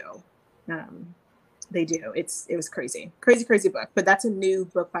they do. They do. It was crazy, crazy, crazy book. But that's a new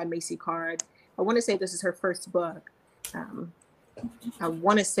book by Macy Card. I want to say this is her first book. I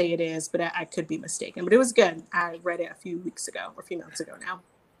want to say it is, but I could be mistaken. But it was good. I read it a few weeks ago, or a few months ago now.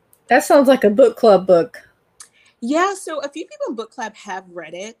 That sounds like a book club book. Yeah, so a few people in book club have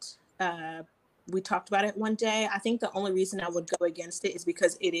read it. We talked about it one day. I think the only reason I would go against it is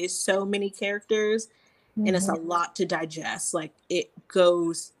because it is so many characters and it's a lot to digest. Like, it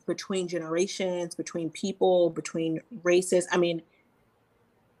goes between generations, between people, between races. I mean,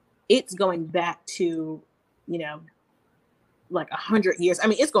 it's going back to, like 100 years. I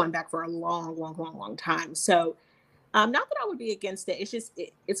mean, it's going back for a long, long, long, long time. So not that I would be against it. It's just,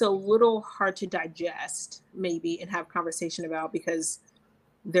 it's a little hard to digest maybe and have conversation about, because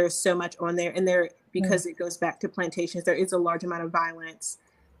there's so much on there, and because it goes back to plantations, there is a large amount of violence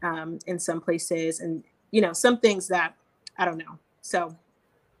in some places, and some things that I don't know. So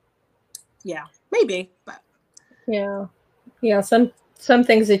yeah, maybe, but some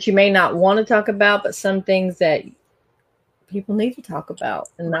things that you may not want to talk about, but some things that people need to talk about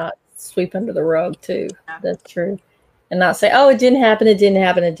and not sweep under the rug too. Yeah. That's true. And not say, oh, it didn't happen. It didn't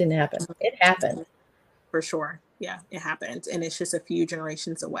happen. It didn't happen. It happened. For sure. Yeah, it happened. And it's just a few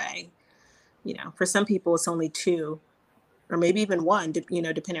generations away. For some people, it's only 2 or maybe even 1,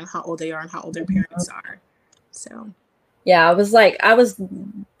 depending on how old they are and how old their parents are. So, yeah, I was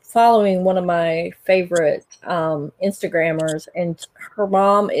following one of my favorite Instagrammers, and her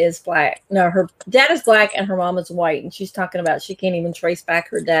mom is black. No, her dad is black and her mom is white. And she's talking about she can't even trace back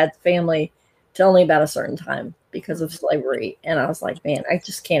her dad's family to only about a certain time because of slavery. And I was like, man, I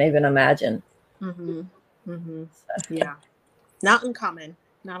just can't even imagine. Mm-hmm. Mm-hmm. Yeah. Not uncommon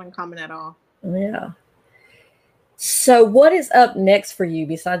at all. Yeah. So what is up next for you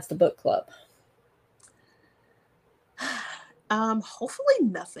besides the book club? Hopefully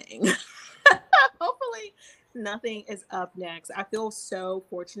nothing. Hopefully nothing is up next. I feel so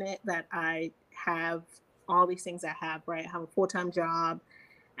fortunate that I have all these things I have, right? I have a full-time job.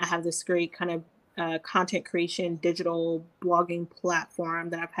 I have this great kind of content creation, digital blogging platform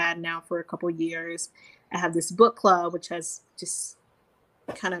that I've had now for a couple of years. I have this book club, which has just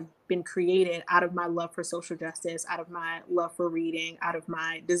kind of been created out of my love for social justice, out of my love for reading, out of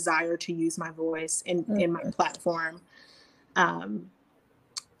my desire to use my voice in my platform.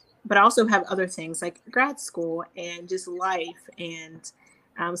 But I also have other things like grad school and just life. And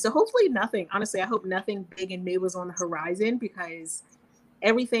so hopefully nothing, honestly, I hope nothing big and new is on the horizon, because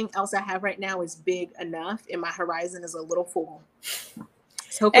everything else I have right now is big enough and my horizon is a little full.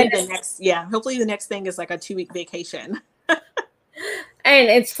 So hopefully hopefully the next thing is like a 2-week vacation. And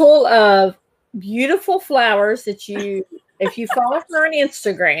it's full of beautiful flowers that if you follow her on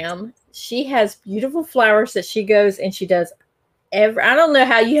Instagram, she has beautiful flowers that she goes and she does I don't know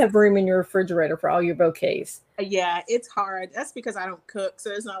how you have room in your refrigerator for all your bouquets. Yeah, it's hard. That's because I don't cook, so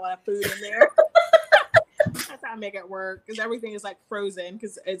there's not a lot of food in there. That's how I make it work, because everything is like frozen,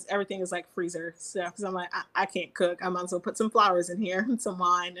 because everything is like freezer stuff. Because I'm like, I can't cook. I might as well put some flowers in here and some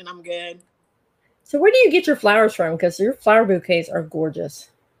wine, and I'm good. So where do you get your flowers from? Because your flower bouquets are gorgeous.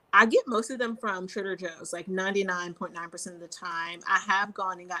 I get most of them from Trader Joe's, like 99.9% of the time. I have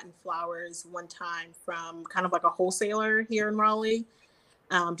gone and gotten flowers one time from kind of like a wholesaler here in Raleigh,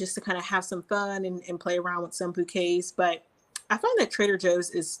 just to kind of have some fun and play around with some bouquets. But I find that Trader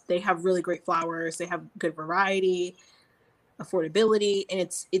Joe's they have really great flowers. They have good variety, affordability, and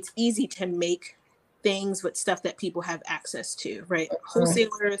it's easy to make things with stuff that people have access to, right?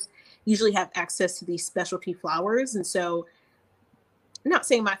 Wholesalers usually have access to these specialty flowers. And so I'm not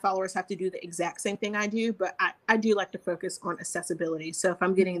saying my followers have to do the exact same thing I do, but I do like to focus on accessibility. So if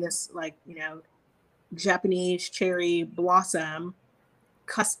I'm getting this, like, Japanese cherry blossom,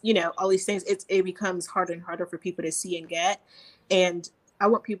 all these things, it becomes harder and harder for people to see and get. And I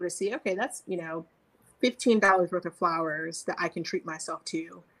want people to see, okay, that's, $15 worth of flowers that I can treat myself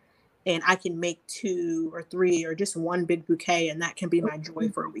to. And I can make 2 or 3 or just one big bouquet, and that can be my joy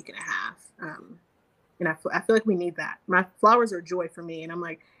for a week and a half. And I feel like we need that. My flowers are joy for me. And I'm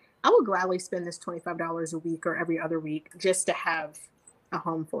like, I will gladly spend this $25 a week or every other week just to have a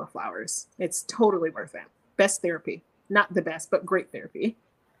home full of flowers. It's totally worth it. Best therapy. Not the best, but great therapy.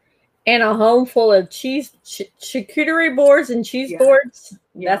 And a home full of charcuterie boards and cheese boards.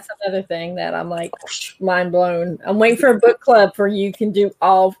 Yeah. That's another thing that I'm like, mind blown. I'm waiting for a book club for you can do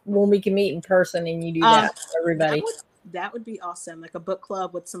all when we can meet in person and you do that for everybody. That would be awesome. Like a book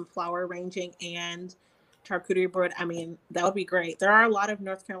club with some flower arranging and charcuterie board. I mean, that would be great. There are a lot of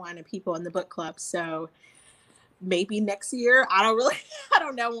North Carolina people in the book club. So maybe next year, I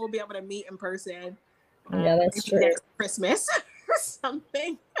don't know when we'll be able to meet in person. Yeah, that's true. Next Christmas or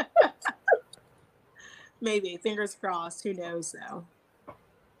something. Maybe. Fingers crossed. Who knows, though?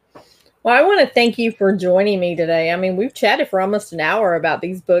 Well, I want to thank you for joining me today. I mean, we've chatted for almost an hour about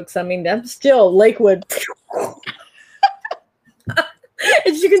these books. I mean, I'm still Lakewood.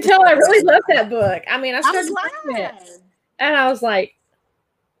 As you can tell, I really love that book. I mean, I started reading it, and I was like,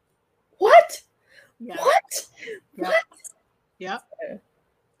 what? Yeah. What? Yep. What? Yep.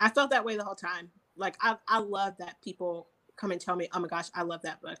 I felt that way the whole time. Like, I love that people come and tell me, oh my gosh, I love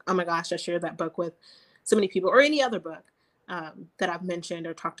that book. Oh my gosh, I shared that book with so many people, or any other book that I've mentioned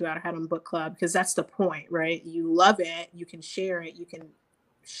or talked about or had on book club, because that's the point, right? You love it, you can share it, you can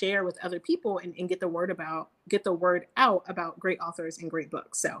share with other people and get the word out about great authors and great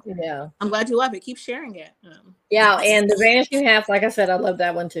books. So Yeah, I'm glad you love it. Keep sharing it. Yeah, and The Vanishing Half, like I said, I love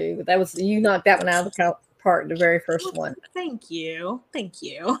that one too. That was, you knocked that one out of the park, the very first one. Thank you.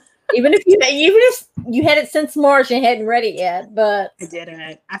 Even if you had it since March and hadn't read it yet, but I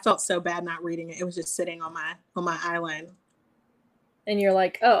didn't. I felt so bad not reading it. It was just sitting on my island. And you're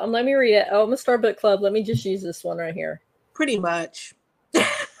like, oh, let me read it. Oh, I'm gonna start book club. Let me just use this one right here. Pretty much.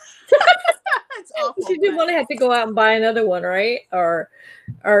 It's awful. You didn't want to have to go out and buy another one, right? Or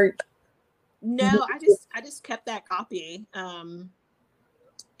no, I just kept that copy and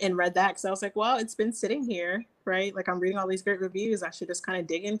read that, because I was like, well, it's been sitting here, right? Like, I'm reading all these great reviews. I should just kind of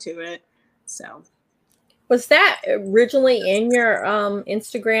dig into it. So, was that originally in your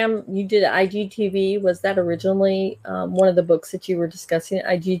Instagram? You did IGTV. Was that originally one of the books that you were discussing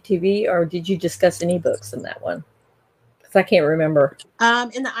at IGTV, or did you discuss any books in that one? Because I can't remember.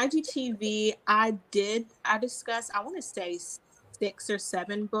 In the IGTV, I discussed, I want to say 6 or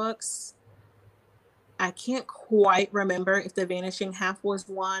 7 books. I can't quite remember if The Vanishing Half was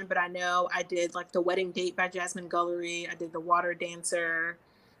one, but I know I did like The Wedding Date by Jasmine Guillory. I did The Water Dancer.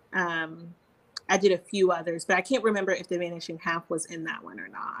 I did a few others, but I can't remember if The Vanishing Half was in that one or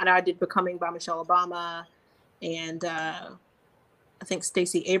not. And I did Becoming by Michelle Obama, and I think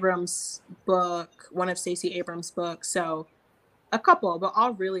Stacey Abrams' book, one of Stacey Abrams' books. So a couple, but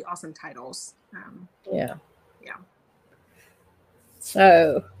all really awesome titles. Yeah.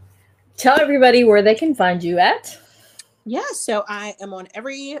 So tell everybody where they can find you at. Yeah, so I am on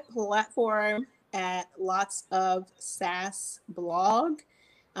every platform at Lots of Sass blog.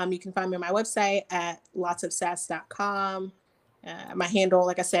 You can find me on my website at lotsofsass.com. My handle,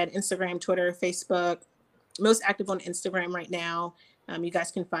 like I said, Instagram, Twitter, Facebook. Most active on Instagram right now. You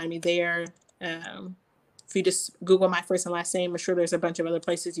guys can find me there. If you just Google my first and last name, I'm sure there's a bunch of other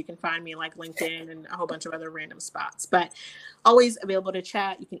places you can find me, like LinkedIn and a whole bunch of other random spots. But always available to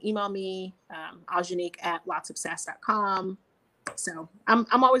chat. You can email me, Azanique at lotsofsass.com. So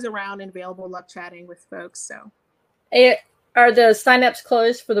I'm always around and available. Love chatting with folks. So, are the signups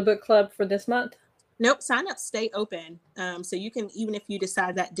closed for the book club for this month? Nope, signups stay open. So you can, even if you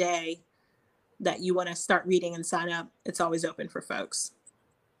decide that day that you want to start reading and sign up, it's always open for folks.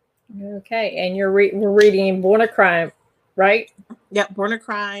 Okay, and we're reading Born a Crime, right? Yep, Born a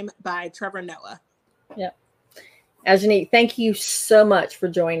Crime by Trevor Noah. Yep. Azanique, thank you so much for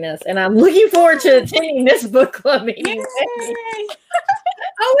joining us, and I'm looking forward to attending this book club meeting. I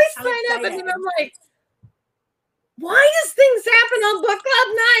always sign up, and then I'm like, why does things happen on book club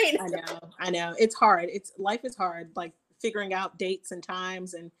night? I know. It's hard. Life is hard, like figuring out dates and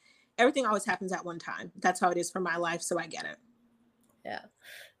times, and everything always happens at one time. That's how it is for my life, so I get it. Yeah.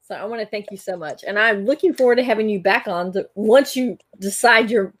 So I want to thank you so much, and I'm looking forward to having you back on once you decide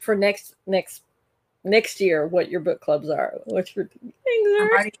for next year what your book clubs are. What your things are. I'm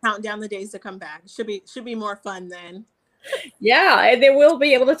already counting down the days to come back. Should be more fun then. Yeah, and then we'll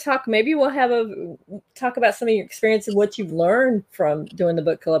be able to talk. Maybe we'll have talk about some of your experience and what you've learned from doing the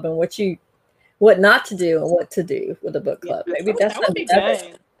book club, and what not to do and what to do with the book club. Yeah, maybe that would be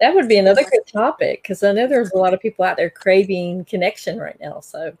good. That would be another good topic, because I know there's a lot of people out there craving connection right now.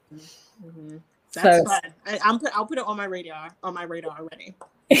 So, that's fun. I'll put it on my radar already.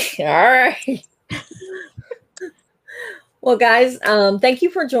 All right. Well, guys, thank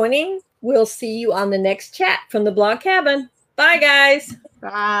you for joining. We'll see you on the next chat from the Blog Cabin. Bye, guys.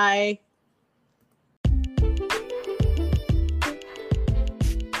 Bye.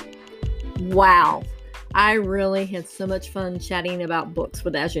 Wow. I really had so much fun chatting about books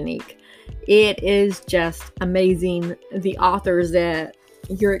with Azanique. It is just amazing, the authors that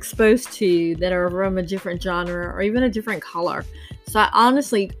you're exposed to that are from a different genre or even a different color. So I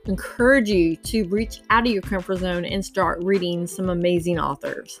honestly encourage you to reach out of your comfort zone and start reading some amazing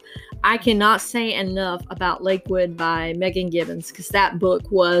authors. I cannot say enough about Lakewood by Megan Gibbons, because that book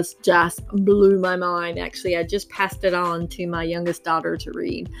just blew my mind. Actually, I just passed it on to my youngest daughter to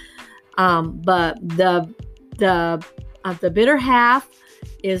read. But the Bitter Half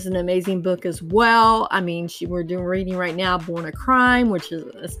is an amazing book as well. I mean, we're reading right now Born a Crime, which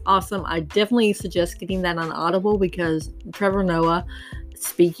is awesome. I definitely suggest getting that on Audible because Trevor Noah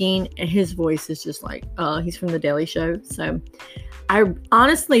speaking, and his voice is just like, he's from The Daily Show. So I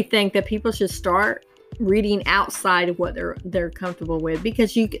honestly think that people should start reading outside of what they're comfortable with,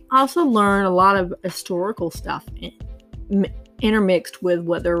 because you can also learn a lot of historical stuff intermixed with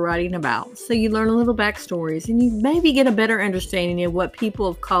what they're writing about. So you learn a little backstories, and you maybe get a better understanding of what people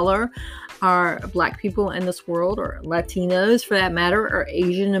of color, are Black people in this world, or Latinos for that matter, or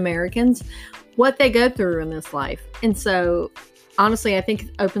Asian Americans, what they go through in this life. And so honestly, I think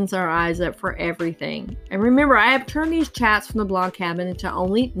it opens our eyes up for everything. And remember, I have turned these chats from the blog cabin into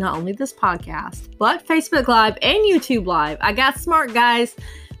not only this podcast, but Facebook Live and YouTube Live. I got smart, guys.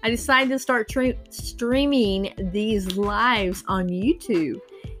 I decided to start streaming these lives on YouTube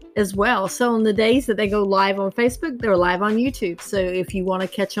as well. So on the days that they go live on Facebook, they're live on YouTube. So if you want to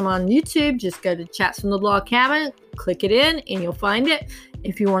catch them on YouTube, just go to Chats from the Blog Cabin, click it in, and you'll find it.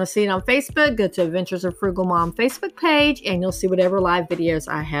 If you want to see it on Facebook, go to Adventures of Frugal Mom Facebook page, and you'll see whatever live videos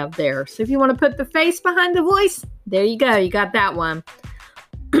I have there. So if you want to put the face behind the voice, there you go. You got that one.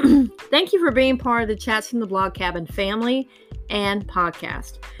 Thank you for being part of the Chats from the Blog Cabin family and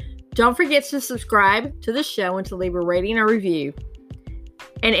podcast. Don't forget to subscribe to the show and to leave a rating or review.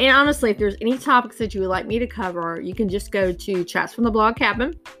 And honestly, if there's any topics that you would like me to cover, you can just go to Chats from the Blog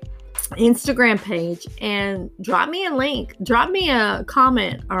Cabin Instagram page and drop me a link. Drop me a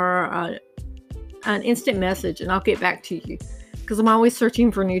comment or an instant message, and I'll get back to you, because I'm always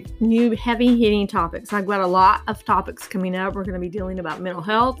searching for new heavy-hitting topics. I've got a lot of topics coming up. We're going to be dealing about mental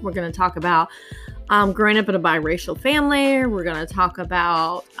health. We're going to talk about growing up in a biracial family. We're going to talk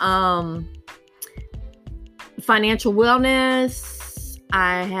about financial wellness.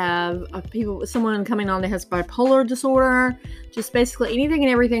 I have someone coming on that has bipolar disorder. Just basically anything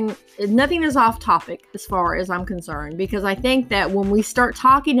and everything. Nothing is off topic as far as I'm concerned, because I think that when we start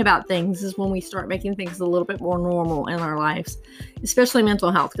talking about things is when we start making things a little bit more normal in our lives, especially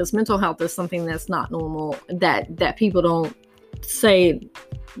mental health, because mental health is something that's not normal, that people don't say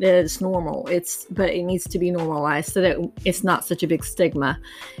that it's normal. But it needs to be normalized so that it's not such a big stigma.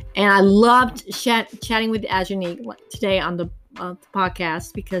 And I loved chatting with Azanique today on the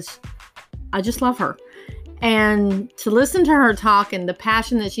podcast, because I just love her, and to listen to her talk and the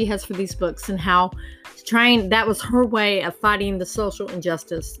passion that she has for these books, and how that was her way of fighting the social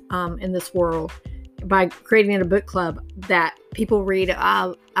injustice in this world by creating a book club that people read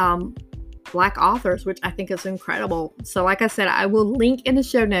Black authors, which I think is incredible. So like I said, I will link in the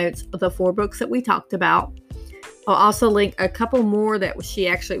show notes the 4 books that we talked about. I'll also link a couple more that she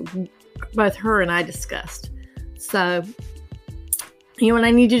actually, both her and I discussed. So you know what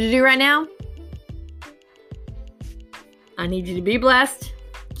I need you to do right now? I need you to be blessed,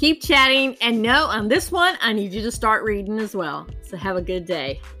 keep chatting, and no, on this one, I need you to start reading as well. So have a good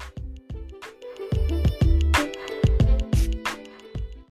day.